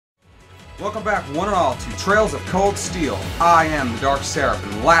Welcome back, one and all, to Trails of Cold Steel. I am the Dark Seraph,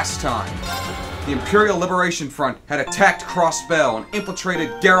 and last time, the Imperial Liberation Front had attacked Crossbell and infiltrated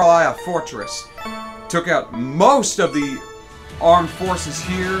Garalaya Fortress. Took out most of the armed forces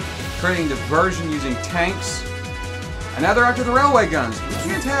here, creating diversion using tanks. And now they're after the railway guns. We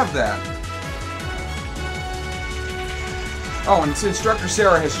can't have that. Oh, and Instructor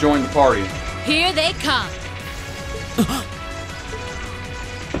Sarah has joined the party. Here they come.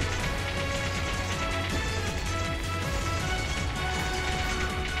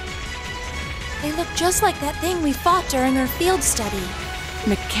 They look just like that thing we fought during our field study.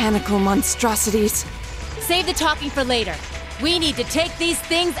 Mechanical monstrosities. Save the talking for later. We need to take these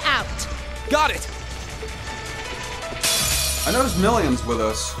things out. Got it! I noticed Milliam's with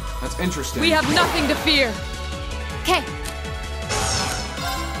us. That's interesting. We have nothing to fear. Okay.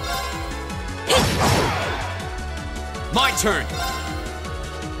 My turn!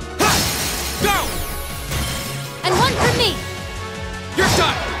 Go! And one for me! You're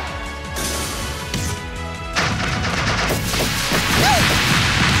done!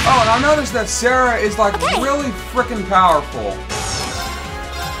 Oh, and I noticed that Sarah is like really freaking powerful.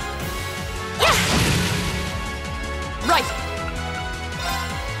 Yeah. Right.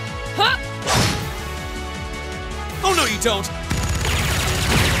 Huh? Oh no, you don't!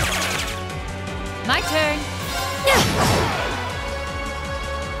 My turn.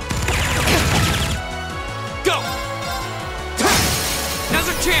 Go! Now's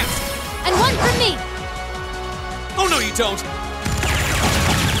our chance! And one for me! Oh no, you don't!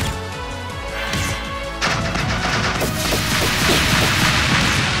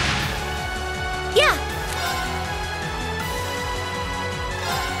 Yeah!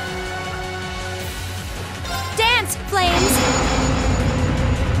 Dance, flames!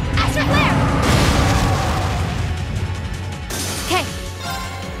 Astral flare! Okay.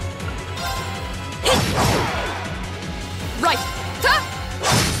 Right. Ta!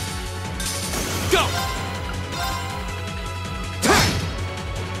 Go!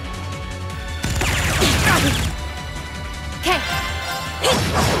 Okay.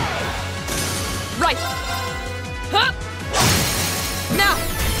 Right. Huh? Now.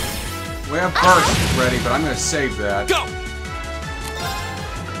 We have burst ready, but I'm gonna save that. Go!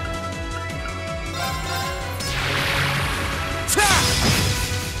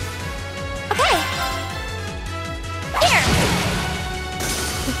 Okay. Here!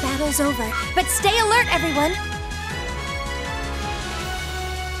 The battle's over, but stay alert, everyone!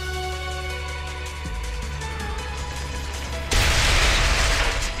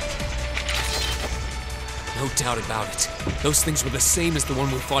 No doubt about it. Those things were the same as the one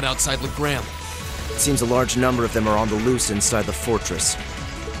we fought outside Legram. It seems a large number of them are on the loose inside the fortress.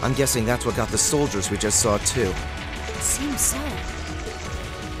 I'm guessing that's what got the soldiers we just saw too. Seems so.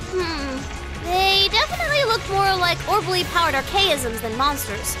 They definitely look more like orbally powered archaisms than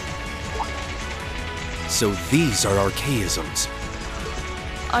monsters. So these are archaisms.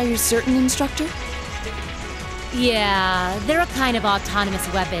 Are you certain, Instructor? Yeah, they're a kind of autonomous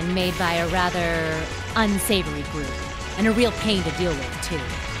weapon made by a rather unsavory group. And a real pain to deal with, too.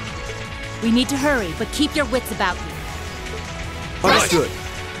 We need to hurry, but keep your wits about you. Understood.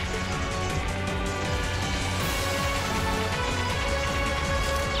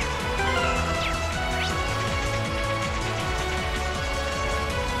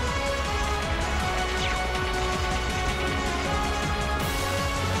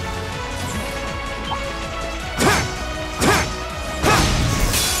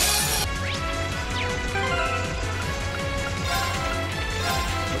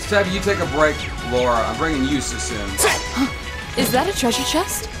 Let's have you take a break, Laura. I'm bringing Eustace in. Is that a treasure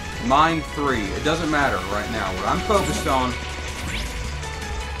chest? Mine 3. It doesn't matter right now. What I'm focused on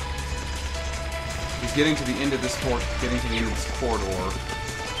is getting to the end of this corridor.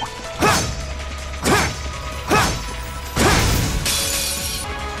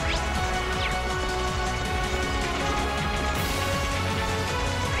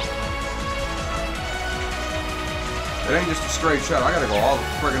 It ain't just a straight shot. I gotta go all the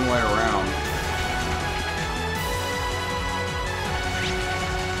friggin' way around.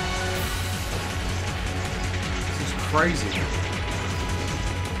 This is crazy.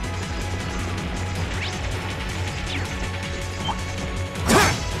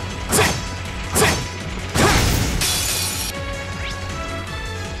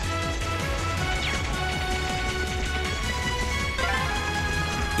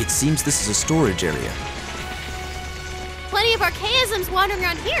 It seems this is a storage area. Plenty of archaisms wandering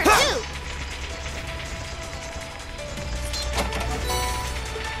around here, too!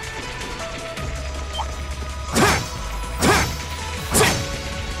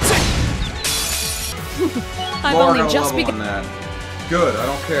 I've Laura only got a just level begun. on that. Good, I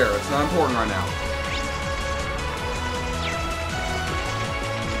don't care. It's not important right now.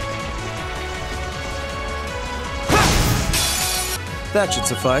 That should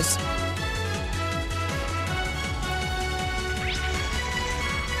suffice.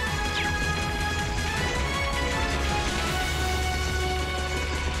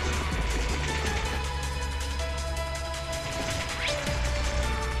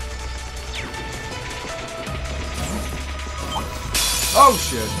 Oh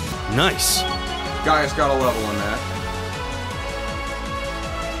shit! Nice. Gaia's got a level in that.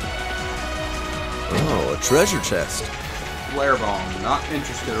 Oh, a treasure chest. Flare bomb. Not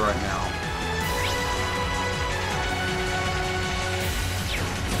interested right now.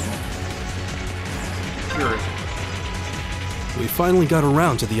 Curious. We finally got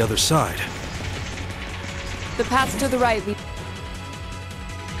around to the other side. The path to the right leads.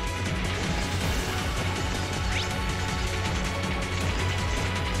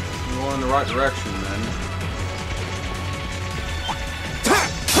 We're going in the right direction, then.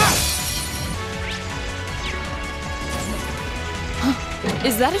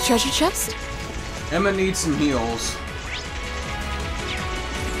 Is that a treasure chest? Emma needs some heals.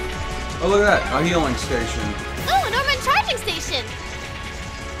 Oh, look at that. A healing station. Oh, an Orman charging station!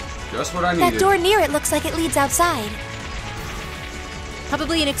 Just what I That needed. door near it looks like it leads outside.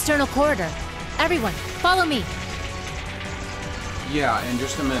 Probably an external corridor. Everyone, follow me. Yeah, in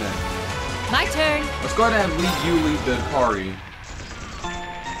just a minute. My turn. Let's go ahead and lead the party.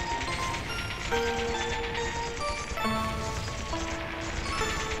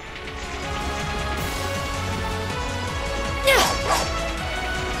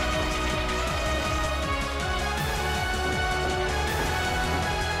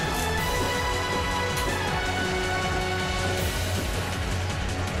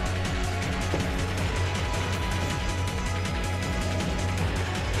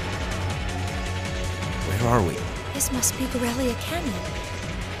 Where are we? This must be Gorelia Canyon.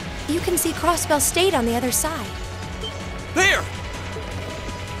 You can see Crossbell State on the other side. There!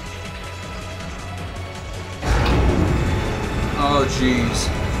 Oh, jeez.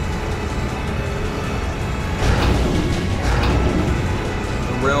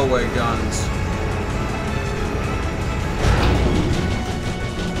 The railway guns.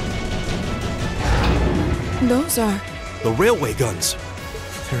 Those are. The railway guns.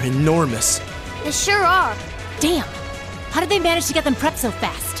 They're enormous. They sure are. Damn. How did they manage to get them prepped so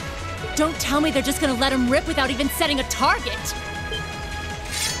fast? Don't tell me they're just gonna let them rip without even setting a target.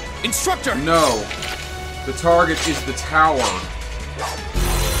 Instructor! No. The target is the tower.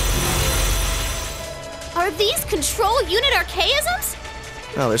 Are these control unit archaisms?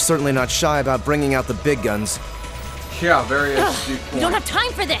 Well, they're certainly not shy about bringing out the big guns. Yeah, very astute We point. don't have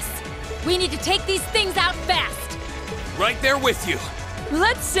time for this. We need to take these things out fast. Right there with you.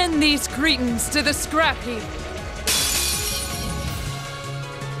 Let's send these cretins to the scrap heap.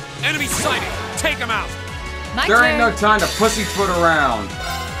 Enemy sighted. Take him out. My There turn. ain't no time to pussyfoot around.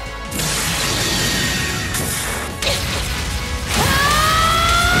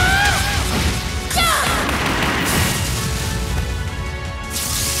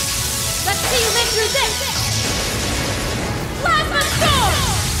 Let's see you live through this. Plasma storm.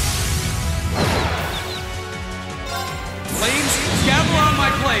 Flames, gather on my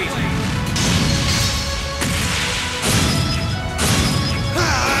blade.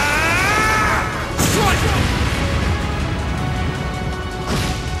 Strike!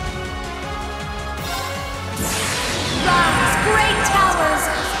 Rise, great towers!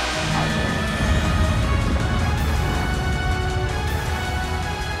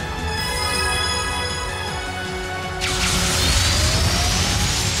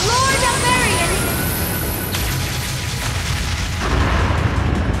 Lord Almerian!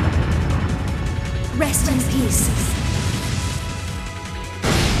 Rest in peace.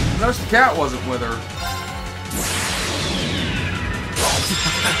 Notice the cat wasn't with her.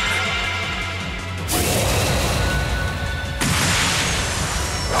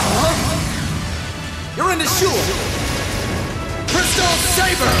 You're in the shul! Crystal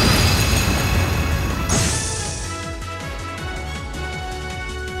Saber!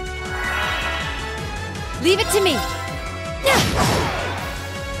 Leave it to me.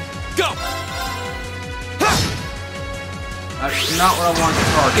 Go! That's not what I wanted to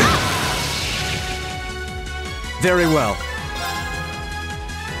target. Very well.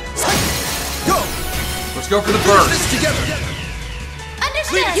 Go! Let's go for the burst. Together!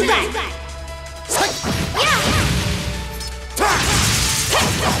 Understood! You got Yeah!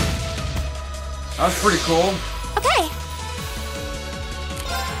 That was pretty cool. Okay.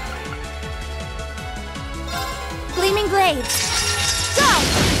 blades. Go!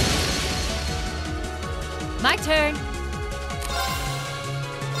 My turn.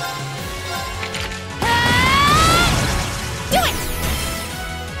 Do it!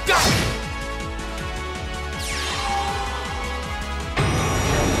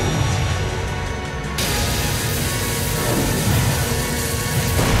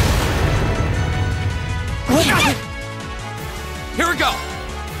 Here we go!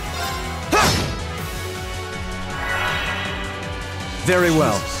 Very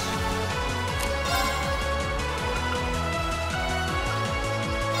well.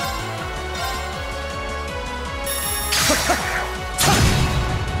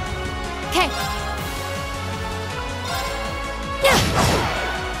 Okay.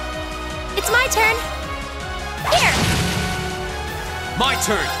 It's my turn. Here! My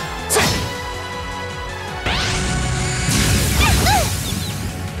turn!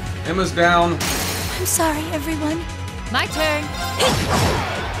 Emma's down. I'm sorry, everyone. My turn.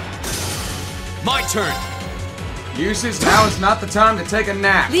 My turn! Uses, now is not the time to take a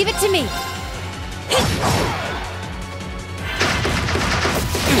nap. Leave it to me.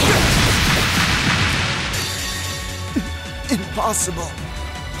 Impossible.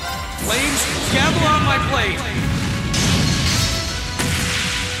 Flames, gamble on my blade!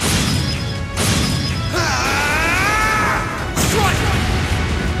 Strike!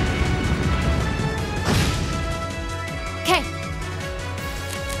 Okay.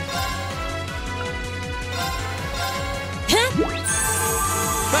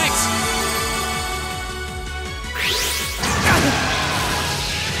 Thanks!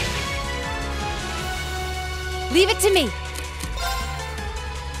 Leave it to me.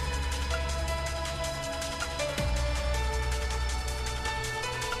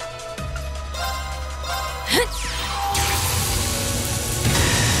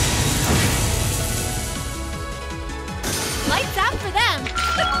 Lights out for them.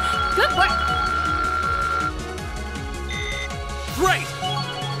 Good work. Great!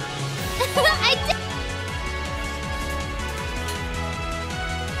 I did.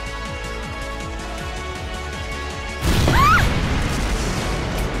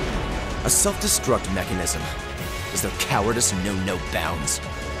 A self-destruct mechanism. Is their cowardice know no bounds?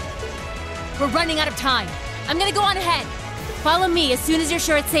 We're running out of time. I'm gonna go on ahead. Follow me as soon as you're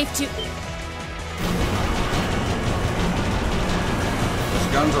sure it's safe to. Those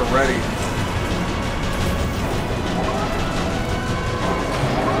guns are ready.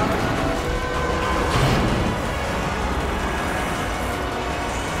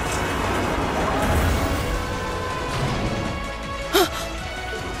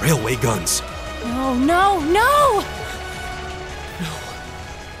 Railway guns. No, no, no!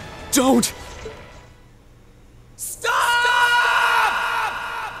 Don't!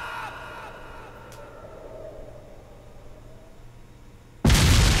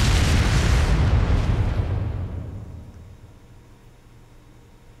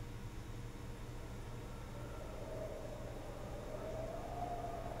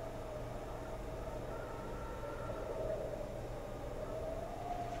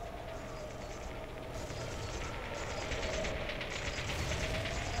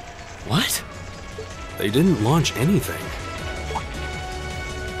 What? They didn't launch anything.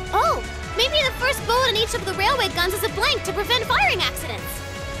 Oh, maybe the first bullet in each of the railway guns is a blank to prevent firing accidents.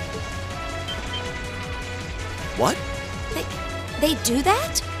 What? They do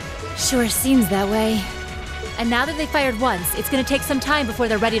that? Sure seems that way. And now that they fired once, it's gonna take some time before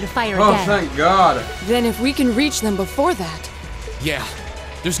they're ready to fire Oh, again. thank God. Then if we can reach them before that. Yeah.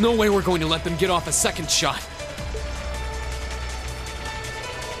 There's no way we're going to let them get off a second shot.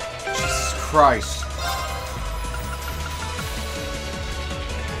 Jesus Christ.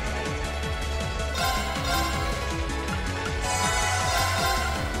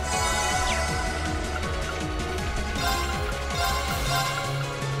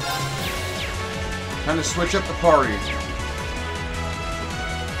 Time to switch up the party.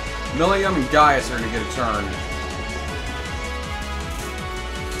 Millium and Gaius are gonna get a turn.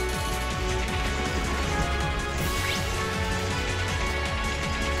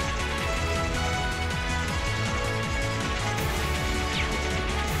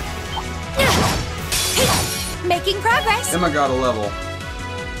 Making progress. Emma got a level.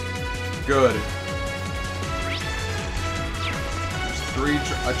 Good.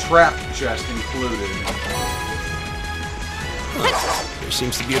 There's a trap chest included. There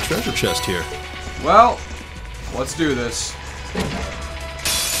seems to be a treasure chest here. Well, let's do this.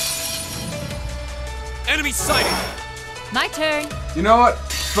 Enemy sighted! My turn. You know what?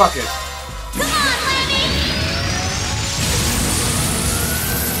 Fuck it. Come on, Lenny!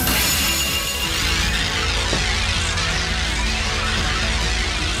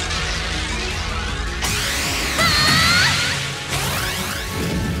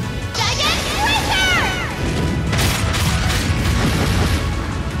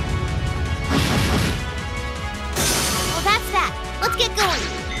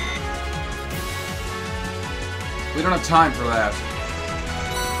 We don't have time for that.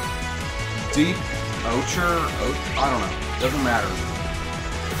 Deep Ocher? I don't know. Doesn't matter.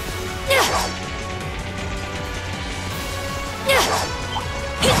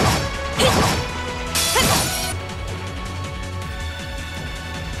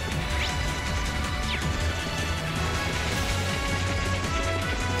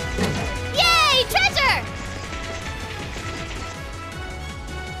 Yay! Treasure!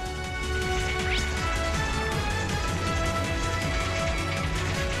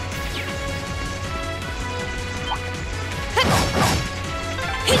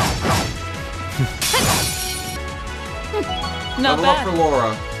 Not Level up bad. for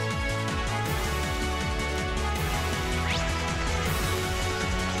Laura.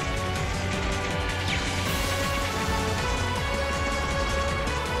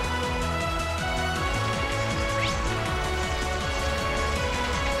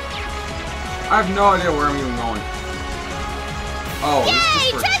 I have no idea where I'm even going. Oh, this is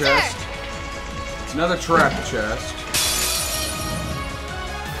Yay, just for a treasure! chest. It's another trap chest.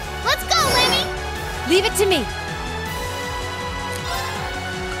 Let's go, Lemmy! Leave it to me.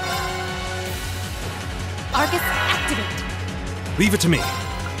 Argus, activate. Leave it to me.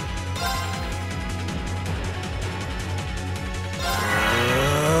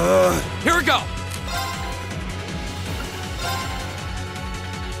 Here we go!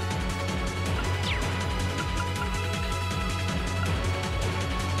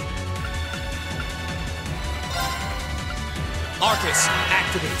 Arcus,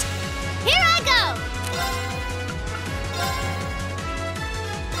 activate. Here I go!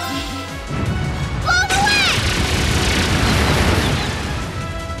 Blow it away!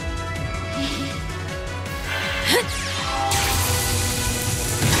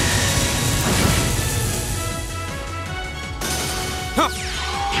 Huh.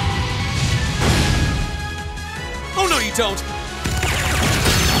 Oh no, you don't!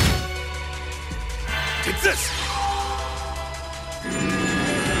 Take this!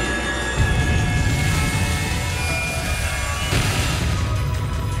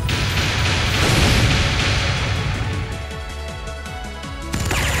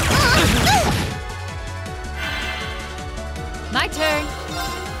 My turn.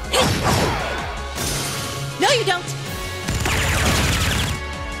 No, you don't.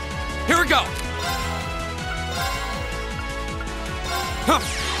 Here we go! Huh.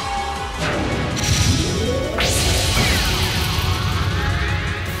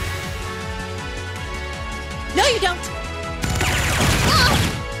 No, you don't.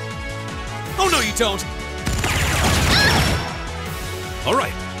 Oh no, you don't! All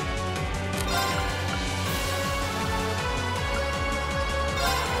right.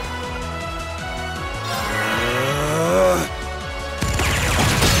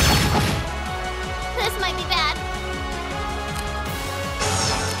 This might be bad.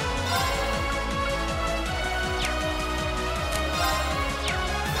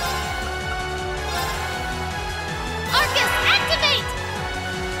 Arcus, activate!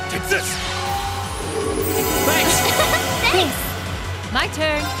 Take this! Thanks! Thanks! My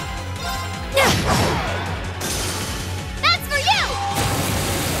turn. That's for you!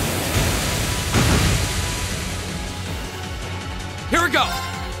 Here we go!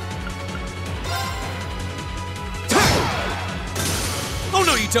 Oh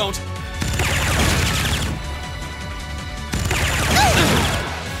no, you don't!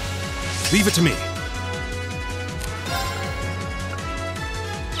 Leave it to me.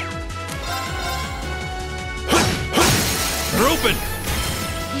 You're open!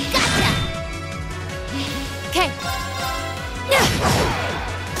 Gotcha! Okay.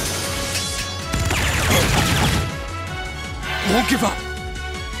 Won't give up!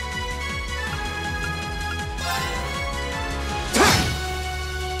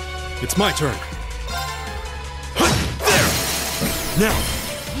 It's my turn. There! Now.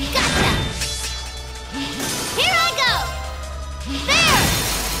 Gotcha! Here I go! There!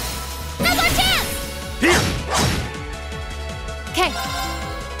 Now's our chance! Here. Okay.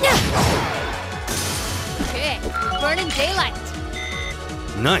 Okay. Burning daylight.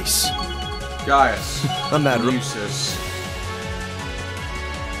 Nice. Gaius. A matter of... Musis.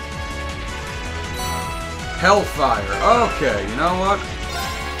 Hellfire. Okay, you know what?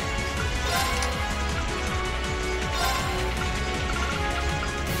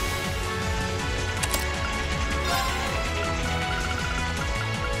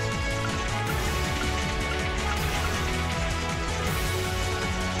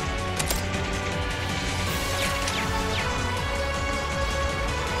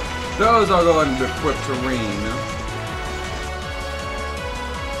 Those I'll go ahead and equip Terrain.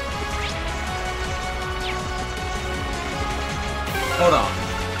 Hold on.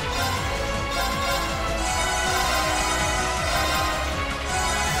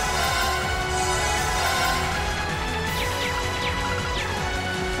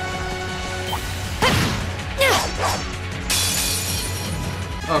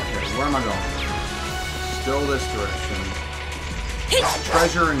 Okay, where am I going? Still this direction.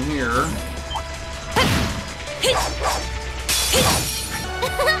 Treasure in here.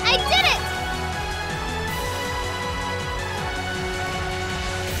 I did it!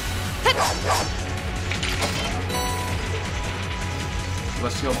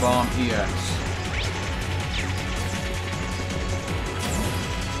 Celestial Bomb EX.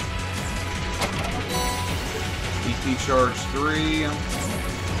 EP Charge 3.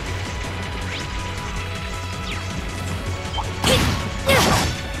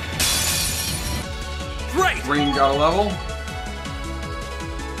 Great! Green got a level.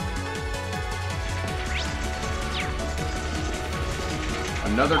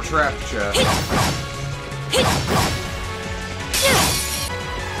 Another trap chest.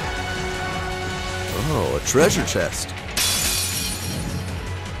 Oh, a treasure chest.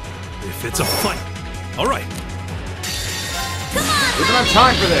 If it's a fight. All right. We don't have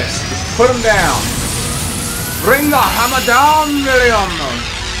time for this. Just put him down. Bring the hammer down, Miriam.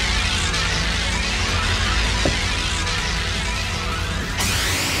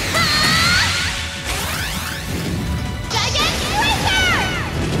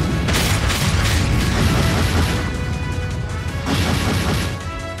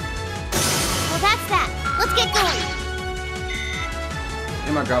 Well, that's that. Let's get going.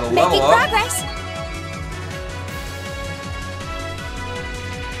 Emma got a level Making up. progress.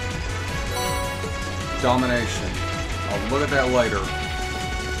 Domination. I'll look at that later.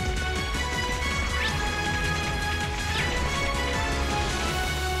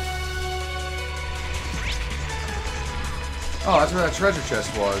 Oh, that's where that treasure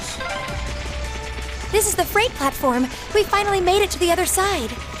chest was. This is the freight platform. We finally made it to the other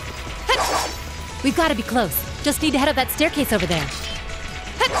side. We've got to be close. Just need to head up that staircase over there.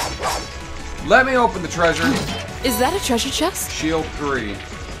 Let me open the treasure. Is that a treasure chest? Shield 3.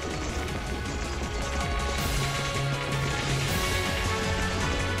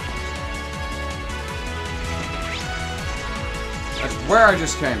 That's where I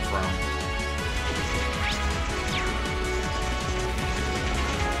just came from.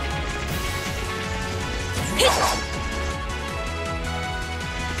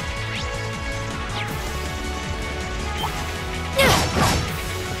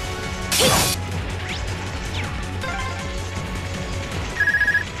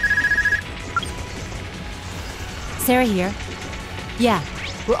 Sarah here. Yeah,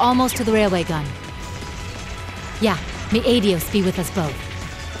 we're almost to the railway gun. Yeah, may Adios be with us both.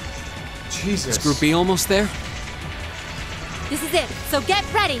 Jesus. Is Group B almost there? This is it, so get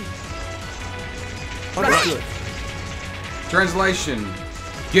ready! Understood. Translation.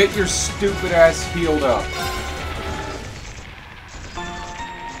 Get your stupid ass healed up.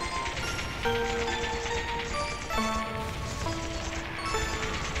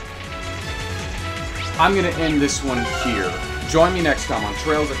 I'm gonna end this one here. Join me next time on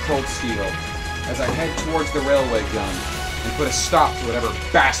Trails of Cold Steel as I head towards the railway gun and put a stop to whatever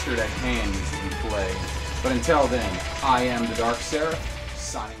bastard at hand needs to be played. But until then, I am the Dark Seraph,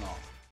 signing